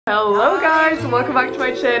Hello guys, welcome back to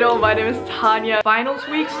my channel. My name is Tanya. Finals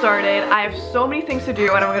week started. I have so many things to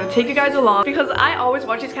do and I'm gonna take you guys along because I always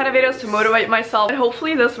watch these kind of videos to motivate myself, and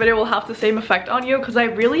hopefully this video will have the same effect on you because I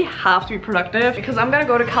really have to be productive because I'm gonna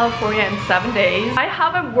go to California in 7 days. I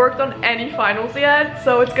haven't worked on any finals yet,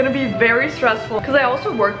 so it's gonna be very stressful because I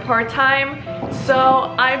also work part-time.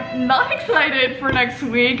 So I'm not excited for next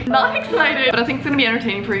week, not excited, but I think it's gonna be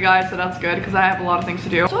entertaining for you guys, so that's good because I have a lot of things to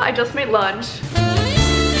do. So I just made lunch.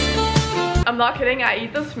 I'm not kidding, I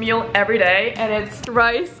eat this meal every day and it's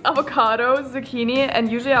rice, avocado, zucchini,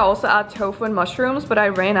 and usually I also add tofu and mushrooms, but I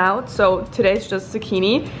ran out, so today's just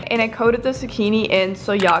zucchini. And I coated the zucchini in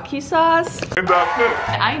soyaki sauce. And that's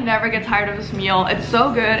it. I never get tired of this meal. It's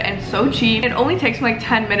so good and so cheap. It only takes me like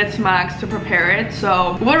 10 minutes max to prepare it,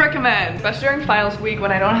 so would recommend, especially during finals week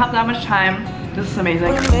when I don't have that much time. This is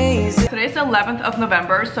amazing. Today's the 11th of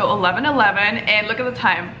November, so 11/11, and look at the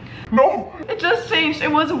time. No! It just changed. It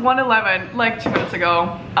was 1:11 like 2 minutes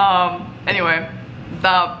ago. Anyway,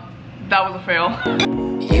 that was a fail.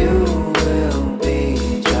 You will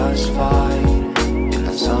be just fine in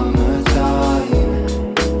the summertime.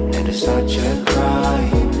 It is such a crime,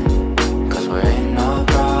 'cause we're in our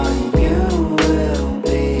prime. You will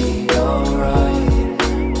be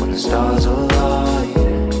alright when the stars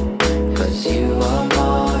align, 'cause you are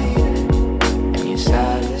mine and you're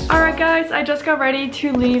satisfied. Alright guys, I just got ready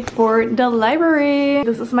to leave for the library.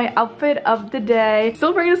 This is my outfit of the day.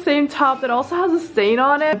 Still wearing the same top that also has a stain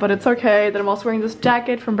on it, but it's okay. Then I'm also wearing this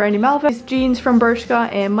jacket from Brandy Melvin, these jeans from Bershka,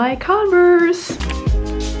 and my Converse.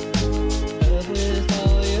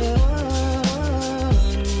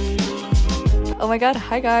 Oh my god,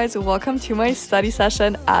 hi guys, welcome to my study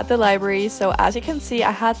session at the library. So as you can see, I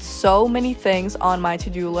had so many things on my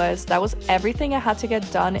to-do list. That was everything I had to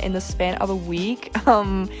get done in the span of a week.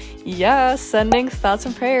 Yeah, sending thoughts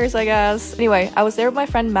and prayers, I guess. Anyway, I was there with my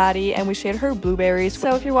friend Maddie and we shared her blueberries.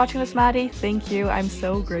 So if you're watching this, Maddie, thank you. I'm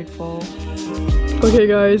so grateful. Okay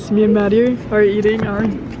guys, me and Maddie are eating our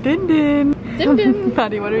din-din. Din-din.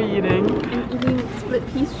 Maddie, what are you eating? I'm eating split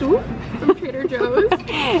pea soup from Trader Joe's.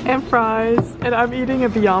 And fries. And I'm eating a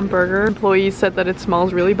Beyond Burger. Employee said that it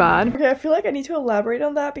smells really bad. Okay, I feel like I need to elaborate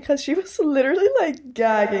on that because she was literally like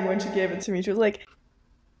gagging when she gave it to me. She was like,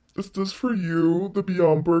 "Is this for you, the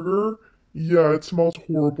Beyond Burger? Yeah, it smells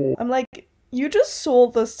horrible." I'm like, you just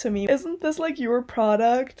sold this to me. Isn't this like your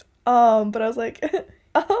product? But I was like,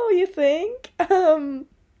 oh, you think?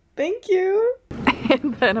 Thank you.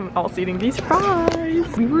 And then I'm also eating these fries.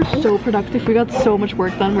 We were so productive. We got so much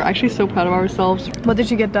work done. We're actually so proud of ourselves. What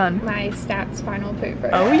did you get done? My stats final paper.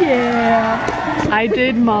 Oh yeah. I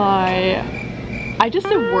just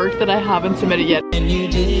did work that I haven't submitted yet. And you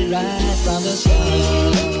did it right from the start.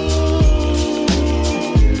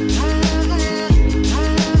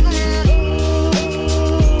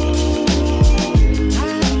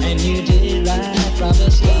 And you did it right from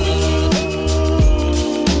the start.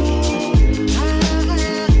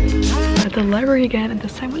 At the library again, and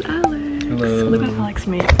this time with Alex. Hello. Look what Alex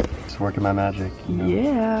made. Just working my magic. You know.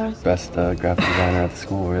 Yeah. Best graphic designer at the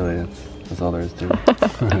school, really. That's all there is to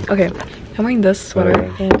it. Okay, I'm wearing this sweater,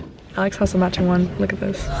 and Alex has a matching one. Look at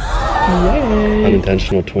this. Yay!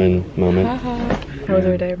 Unintentional twin moment. How was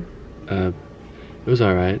your day? It was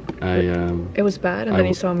alright. It was bad, and then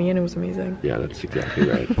you saw me, and it was amazing. Yeah, that's exactly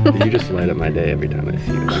right. You just light up my day every time I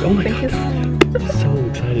see you. Like, oh my god, I'm so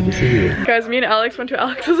excited to see you. Guys, me and Alex went to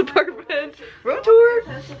Alex's apartment. Room tour!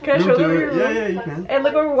 Can I show them your room? Yeah, you can. And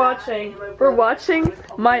look what we're watching. We're watching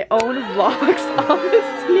my own vlogs on this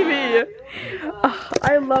TV. Ugh,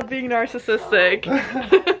 I love being narcissistic.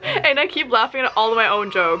 And I keep laughing at all of my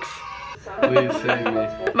own jokes. Please save me.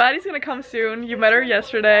 Maddie's gonna come soon. You met her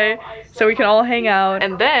yesterday, so we can all hang out.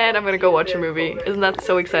 And then I'm gonna go watch a movie. Isn't that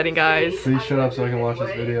so exciting, guys? Please shut up so I can watch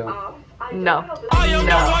this video. No. No.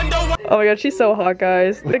 Oh my god, she's so hot,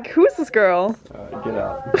 guys. Like, who is this girl? Get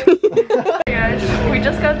out. Hey guys, we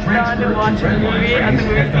just got done watching a movie at the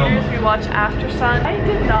movie theaters. We watched After Sun. I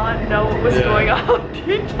did not know what was going on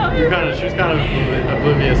the entire time. She was kind of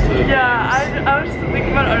oblivious to the Yeah, I was just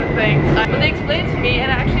thinking about other things. But they explained to me,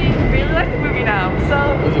 and I actually really like the movie now. So,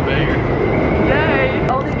 It was a banger. yay!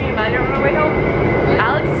 Only me and Maddie are on our way home.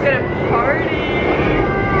 Alex is gonna party.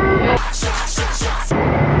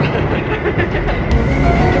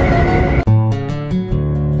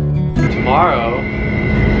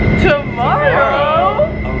 Tomorrow,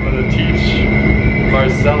 I'm gonna teach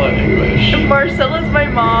Marcella English. Marcella's my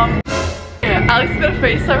mom. Alex is gonna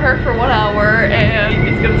FaceTime her for 1 hour and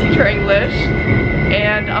he's gonna teach her English.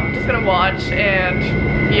 And I'm just gonna watch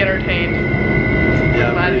and be entertained.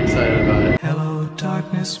 Yeah, I'm pretty excited about it. Hello,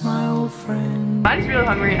 darkness, my old friend. Maddie's really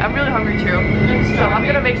hungry. I'm really hungry too. So I'm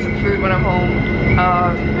gonna make some food when I'm home,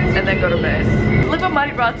 and then go to bed. Look what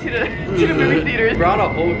Maddie brought to the movie theaters. She brought a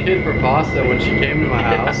whole kid for pasta when she came to my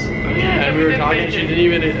house, and we were talking. She didn't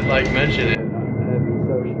even like mention it.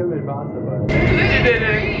 So she could have made pasta, but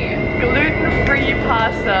gluten-free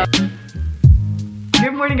pasta.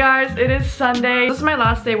 Good morning, guys. It is Sunday. This is my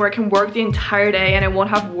last day where I can work the entire day and I won't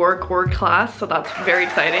have work or class, so that's very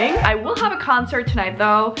exciting. I will have a concert tonight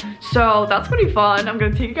though, so that's gonna be fun. I'm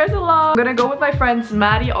gonna take you guys along. I'm gonna go with my friends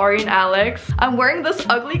Maddie, Ari, and Alex. I'm wearing this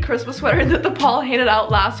ugly Christmas sweater that DePaul handed out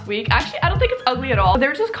last week. Actually, I don't think it's ugly at all.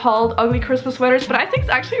 They're just called ugly Christmas sweaters, but I think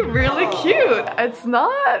it's actually really cute. It's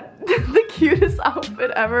not the cutest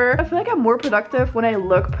outfit ever. I feel like I'm more productive when I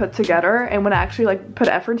look put together and when I actually like put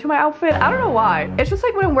effort into my outfit. I don't know why. It's just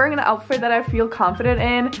like when I'm wearing an outfit that I feel confident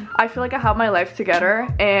in, I feel like I have my life together,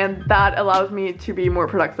 and that allows me to be more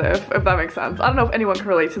productive, if that makes sense. I don't know if anyone can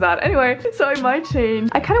relate to that. Anyway, so I might change.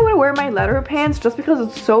 I kind of want to wear my leather pants just because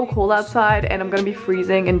it's so cold outside and I'm gonna be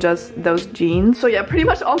freezing in just those jeans. So yeah, pretty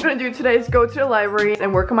much all I'm gonna do today is go to the library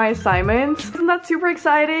and work on my assignments. Isn't that super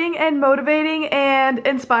exciting and motivating and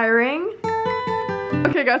inspiring?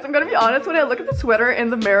 Okay guys, I'm gonna be honest, when I look at the sweater in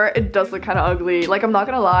the mirror, it does look kind of ugly. Like, I'm not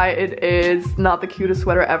gonna lie, it is not the cutest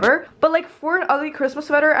sweater ever. But like, for an ugly Christmas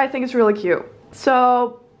sweater, I think it's really cute.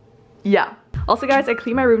 So, yeah. Also guys, I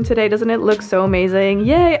cleaned my room today. Doesn't it look so amazing?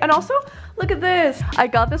 Yay! And also, look at this. I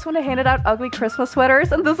got this when I handed out ugly Christmas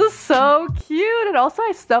sweaters, and this is so cute. And also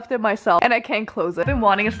I stuffed it myself and I can't close it. I've been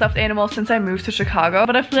wanting a stuffed animal since I moved to Chicago,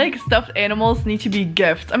 but I feel like stuffed animals need to be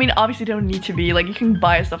gifts. I mean, obviously they don't need to be, like, you can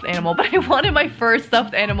buy a stuffed animal, but I wanted my first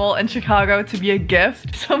stuffed animal in Chicago to be a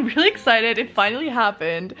gift. So I'm really excited. It finally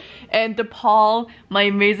happened. And DePaul, my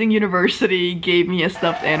amazing university, gave me a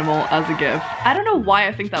stuffed animal as a gift. I don't know why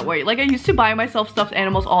I think that way. Like, I used to buy myself stuffed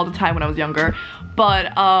animals all the time when I was younger,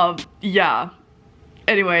 but yeah.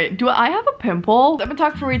 Anyway, do I have a pimple? I've been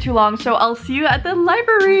talking for way too long, so I'll see you at the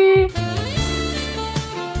library.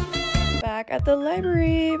 Back at the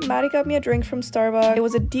library, Maddie got me a drink from Starbucks. It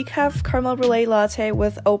was a decaf caramel brulee latte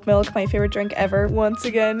with oat milk, my favorite drink ever. Once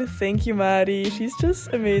again, thank you, Maddie. She's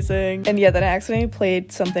just amazing. And yeah, then I accidentally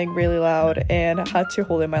played something really loud and had to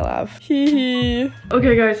hold in my laugh. Hee hee.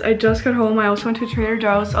 Okay guys, I just got home. I also went to Trader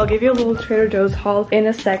Joe's. I'll give you a little Trader Joe's haul in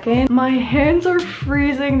a second. My hands are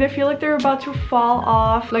freezing. They feel like they're about to fall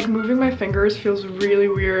off. Like, moving my fingers feels really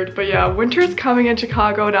weird. But yeah, winter's coming in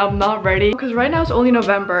Chicago and I'm not ready because right now it's only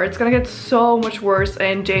November. It's gonna get so much worse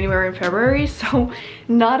in January and February, so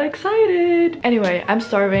not excited. Anyway, I'm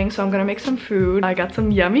starving, so I'm gonna make some food. I got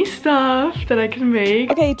some yummy stuff that I can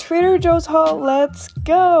make. Okay, Trader Joe's haul, let's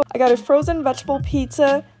go. I got a frozen vegetable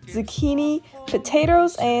pizza, zucchini,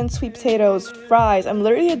 potatoes, and sweet potatoes, fries. I'm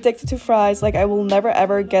literally addicted to fries. Like, I will never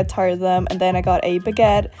ever get tired of them. And then I got a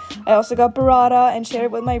baguette. I also got burrata and shared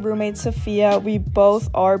it with my roommate Sophia. We both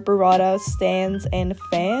are burrata stans and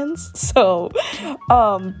fans, so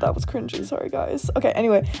that was cringy, sorry guys. Okay,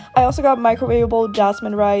 anyway, I also got microwavable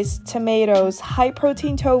jasmine rice, tomatoes, high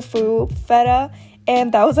protein tofu, feta,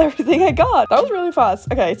 and that was everything I got. That was really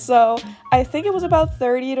fast. Okay, so I think it was about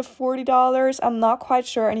 $30 to $40. I'm not quite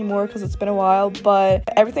sure anymore because it's been a while, but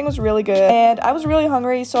everything was really good. And I was really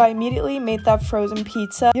hungry, so I immediately made that frozen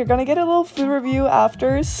pizza. You're gonna get a little food review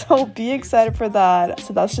after, so be excited for that.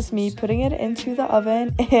 So that's just me putting it into the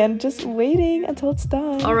oven and just waiting until it's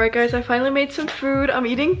done. Alright guys, I finally made some food. I'm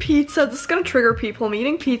eating pizza. This is gonna trigger people. I'm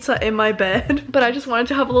eating pizza in my bed, but I just wanted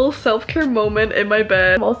to have a little self-care moment in my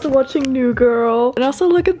bed. I'm also watching New Girl. And also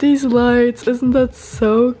look at these lights. Isn't that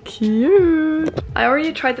so cute? I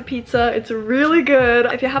already tried the pizza. It's really good.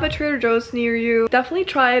 If you have a Trader Joe's near you, definitely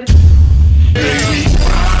try it.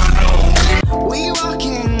 We walk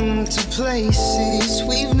into places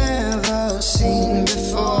we've never seen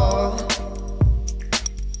before.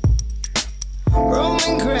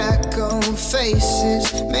 Roman Greco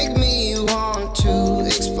faces make me want to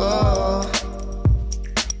explore.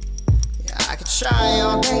 Yeah, I could try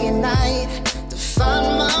all day and night to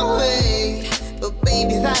find my way, but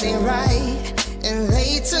baby, that ain't right. And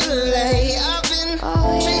late to late, I've been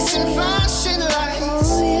chasing flashing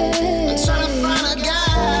lights. I'm trying to find a guide.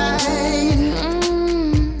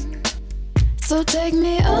 So take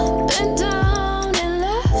me up and down and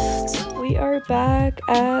left. We are back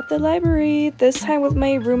at the library, this time with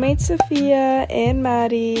my roommate Sophia and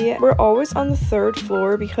Maddie. We're always on the 3rd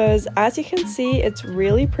floor because as you can see, it's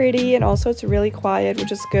really pretty and also it's really quiet,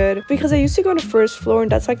 which is good because I used to go on the 1st floor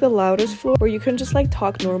and that's like the loudest floor where you can just like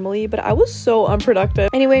talk normally, but I was so unproductive.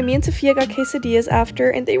 Anyway, me and Sophia got quesadillas after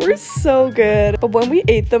and they were so good, but when we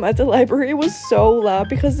ate them at the library, it was so loud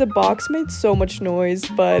because the box made so much noise,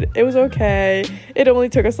 but it was okay. It only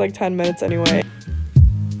took us like 10 minutes anyway.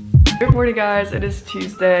 Good morning guys, it is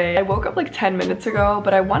Tuesday. I woke up like 10 minutes ago,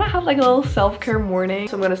 but I want to have like a little self-care morning.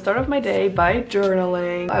 So I'm going to start off my day by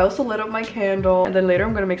journaling. I also lit up my candle and then later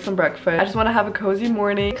I'm going to make some breakfast. I just want to have a cozy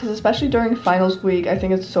morning because especially during finals week, I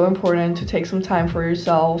think it's so important to take some time for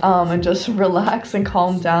yourself and just relax and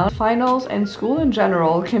calm down. Finals and school in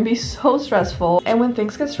general can be so stressful, and when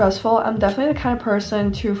things get stressful, I'm definitely the kind of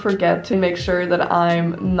person to forget to make sure that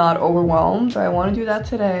I'm not overwhelmed. So I want to do that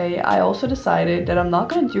today. I also decided that I'm not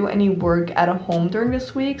going to do any work at home during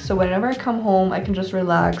this week, so whenever I come home I can just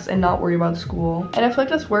relax and not worry about school. And I feel like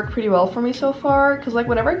that's worked pretty well for me so far because like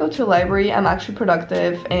whenever I go to a library, I'm actually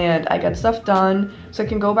productive and I get stuff done, so I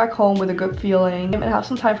can go back home with a good feeling and have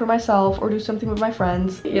some time for myself or do something with my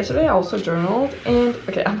friends. Yesterday I also journaled, and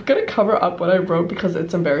okay, I'm gonna cover up what I wrote because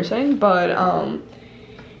it's embarrassing, but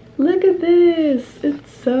look at this, it's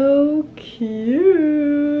so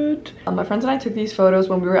cute. My friends and I took these photos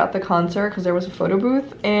when we were at the concert because there was a photo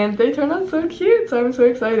booth and they turned out so cute, so I'm so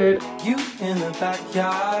excited. You in the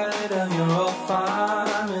backyard of your old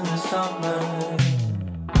farm in the summer.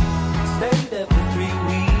 Stayed there for 3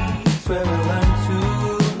 weeks where we learned to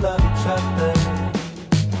love each other.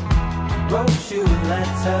 Wrote you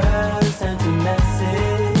letters, sent a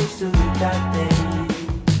message to you that day.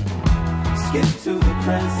 Skip to the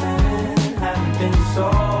present, haven't been so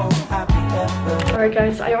happy ever. Alright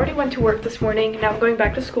guys, I already went to work this morning. Now I'm going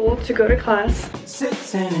back to school to go to class.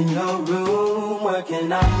 Sitting in your room,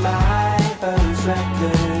 working on my first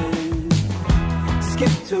record.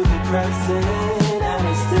 Skip to the present, and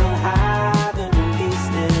I still haven't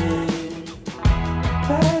released it.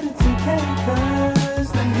 But it's okay,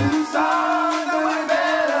 'cause the new songs are way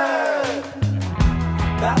better.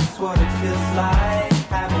 That's what it feels like.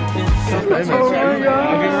 Haven't been so Oh my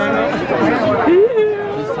god!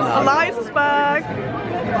 Elias is back!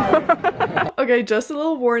 Okay, just a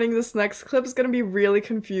little warning, this next clip is gonna be really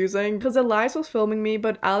confusing because Elias was filming me,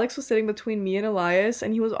 but Alex was sitting between me and Elias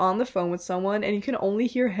and he was on the phone with someone and you can only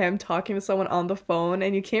hear him talking with someone on the phone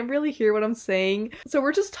and you can't really hear what I'm saying. So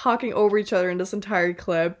we're just talking over each other in this entire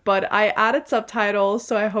clip, but I added subtitles,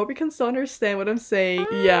 so I hope you can still understand what I'm saying.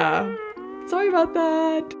 Yeah. Sorry about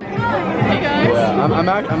that. Hey guys. Yeah, I'm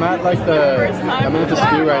at like I'm in the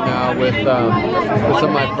stew right now with some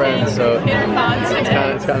of my friends, so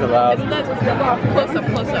it's kind of loud. Close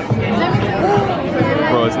up.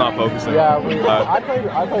 Bro, it's not focusing. Yeah, I play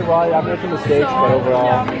well. I'm making mistakes, but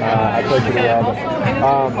overall, I play pretty well.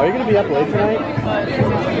 Are you gonna be up late tonight?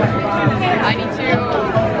 I need to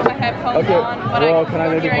put my headphones on, but I can I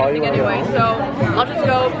maybe call you anyway, so I'll just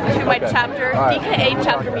go to my chapter, DK8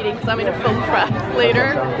 chapter meeting, because I'm in a film prep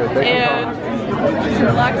later, and just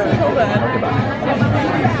relax until then.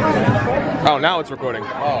 Oh, now it's recording.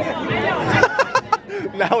 Oh.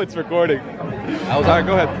 Now it's recording. Alright,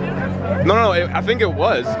 go ahead. No, I think it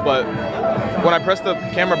was, but when I pressed the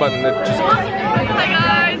camera button, it just... Hi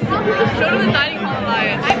guys! Show to the dining hall,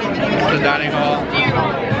 Elias. The dining hall.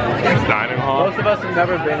 Dining hall. Most of us have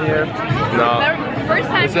never been here. No. First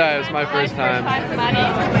time. It's my first time.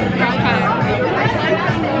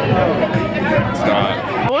 It's not.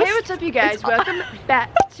 Hey, what's up you guys? Welcome back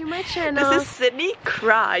to my channel. This is Sydney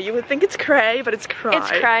Cry. You would think it's Cray, but it's Cry. It's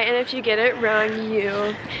Cry, and if you get it wrong,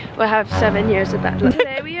 you will have 7 years of that.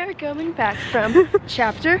 Today we are going back from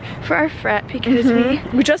chapter for our frat because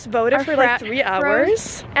we just voted for like 3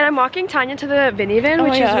 hours. And I'm walking Tanya to the minivan,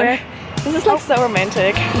 which is where... This is like so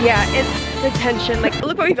romantic. Yeah, it's the tension. Like,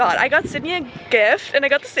 look what we got. I got Sydney a gift, and I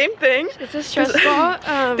got the same thing. It's a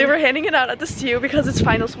stressful. They were handing it out at the stew because it's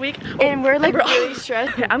finals week. And we're like really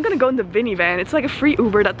stressed. Okay, I'm gonna go in the minivan. It's like a free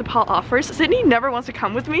Uber that DePaul offers. Sydney never wants to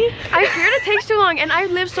come with me. I feared it takes too long, and I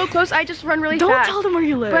live so close. I just run really fast. Don't tell them where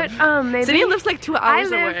you live. But maybe Sydney lives like 2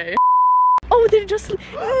 hours away. Oh, they just no.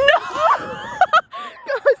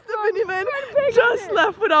 Guys, the minivan just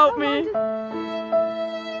left without me.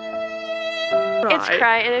 It's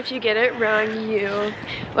Cry, and if you get it wrong, you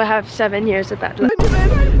will have 7 years of that.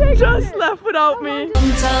 Just left without me.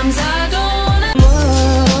 Sometimes I don't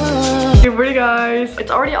wanna. Good morning guys.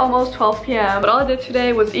 It's already almost 12 p.m. but all I did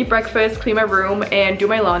today was eat breakfast, clean my room, and do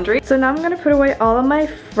my laundry. So now I'm gonna put away all of my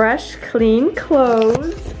fresh, clean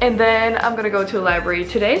clothes. And then I'm gonna go to the library.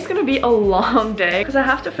 Today's gonna be a long day because I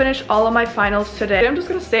have to finish all of my finals today. I'm just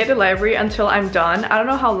gonna stay at the library until I'm done. I don't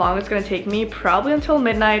know how long it's gonna take me, probably until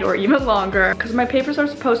midnight or even longer because my papers are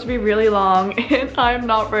supposed to be really long and I'm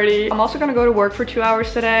not ready. I'm also gonna go to work for 2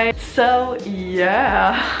 hours today. So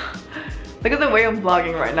yeah. Look at the way I'm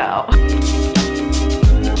vlogging right now.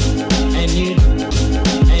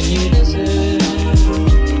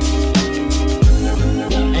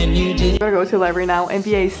 I'm gonna go to the library now and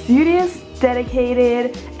be a serious,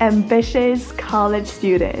 dedicated, ambitious college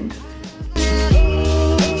student.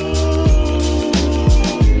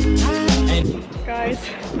 Guys,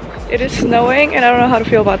 it is snowing and I don't know how to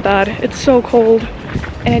feel about that. It's so cold.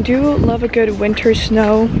 And I do love a good winter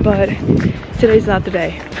snow, but today's not the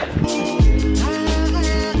day.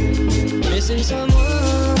 Missing someone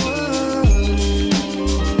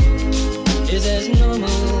is as normal.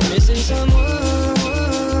 Missing someone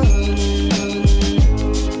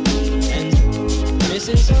and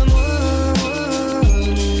missing someone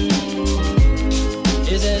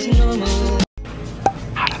is as normal.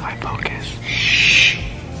 How do I focus? Shh.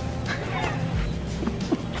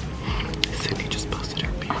 Sydney just posted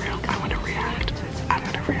her Be Real. I want to react. I'm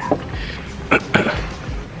gonna react.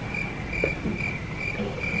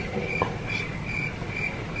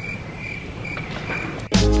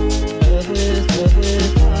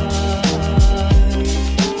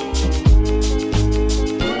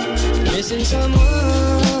 Missing someone.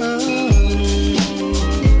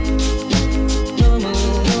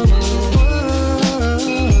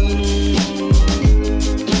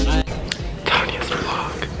 Tanya's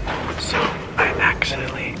vlog. So I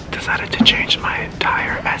accidentally decided to change my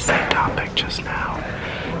entire essay topic just now.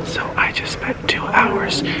 So I just spent 2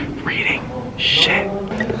 hours reading shit.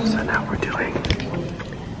 So now we're doing,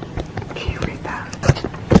 can you read that?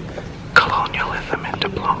 Colonialism and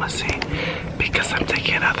diplomacy, because I'm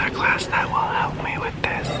taking another class that will help me with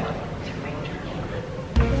this.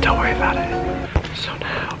 Don't worry about it. So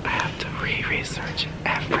now I have to re-research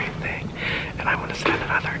everything, and I'm gonna spend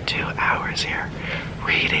another 2 hours here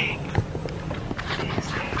reading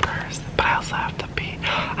these papers. But I also have to pee.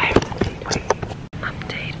 Wait.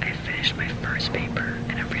 Update, I finished my first paper,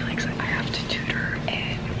 and I'm really excited. I have to tutor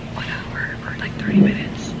in 1 hour or like 30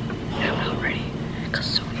 minutes, and I'm not ready because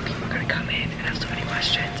so many people are gonna come in and have so many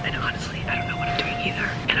questions, and honestly, I don't know what I'm doing either,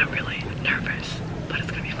 and I'm really nervous, but it's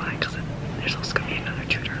gonna be fine because there's also gonna be another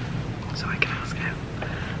tutor, so I can ask him.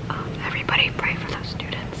 Everybody pray for those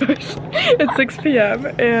students. It's 6 p.m.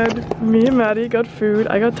 and me and Maddie got food.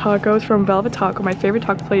 I got tacos from Velvet Taco, my favorite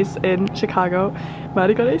taco place in Chicago.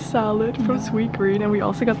 Maddie got a salad from Sweet Green, and we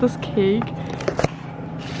also got this cake.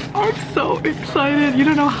 I'm so excited. You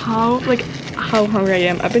don't know how hungry I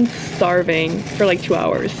am. I've been starving for like 2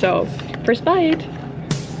 hours. So first bite.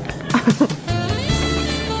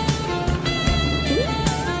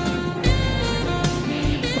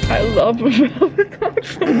 I love Velvet Taco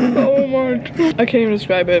so much. I can't even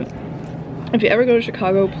describe it. If you ever go to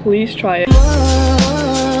Chicago, please try it.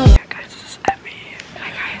 Yeah, guys, this is Emmy.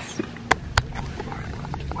 Hi, guys.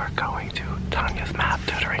 We're going to Tanya's math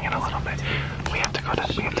tutoring in a little bit. We have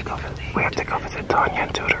to go visit Tanya in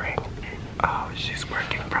tutoring. Oh, she's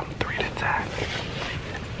working from 3 to 10.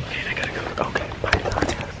 Okay, I gotta go. Okay, bye,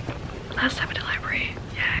 Tanya. Last time at the library.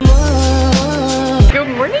 Yeah. Good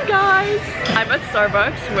morning, guys. I'm at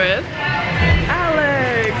Starbucks with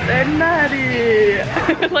Alex and Maddie,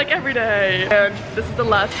 like every day. And this is the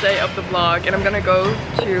last day of the vlog, and I'm gonna go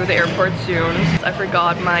to the airport soon. I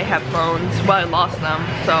forgot my headphones, well, I lost them,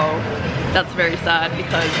 so that's very sad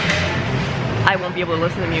because I won't be able to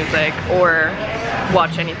listen to music or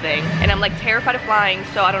watch anything. And I'm like terrified of flying,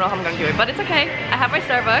 so I don't know how I'm gonna do it, but it's okay. I have my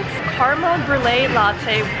Starbucks caramel brulee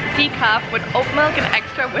latte decaf with oat milk and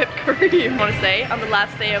extra whipped cream. I want to say on the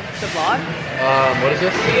last day of the vlog. What is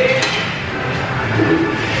this?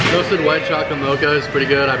 Toasted white chocolate mocha is pretty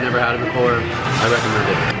good. I've never had it before. I recommend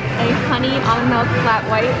it. A honey almond milk flat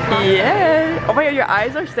white. Yeah. Oh my god, your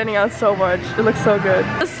eyes are standing out so much. It looks so good.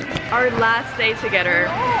 This is our last day together.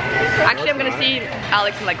 Actually, I'm gonna see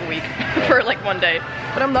Alex in like a week for like 1 day.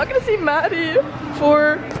 But I'm not gonna see Maddie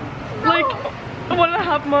for like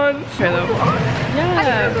 1.5 months. Okay, though.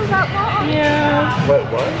 Yeah. Yeah. Wait,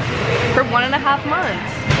 what? For 1.5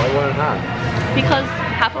 months. Why 1.5? Because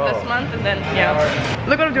half of this month and then, yeah.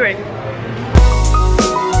 Look what I'm doing.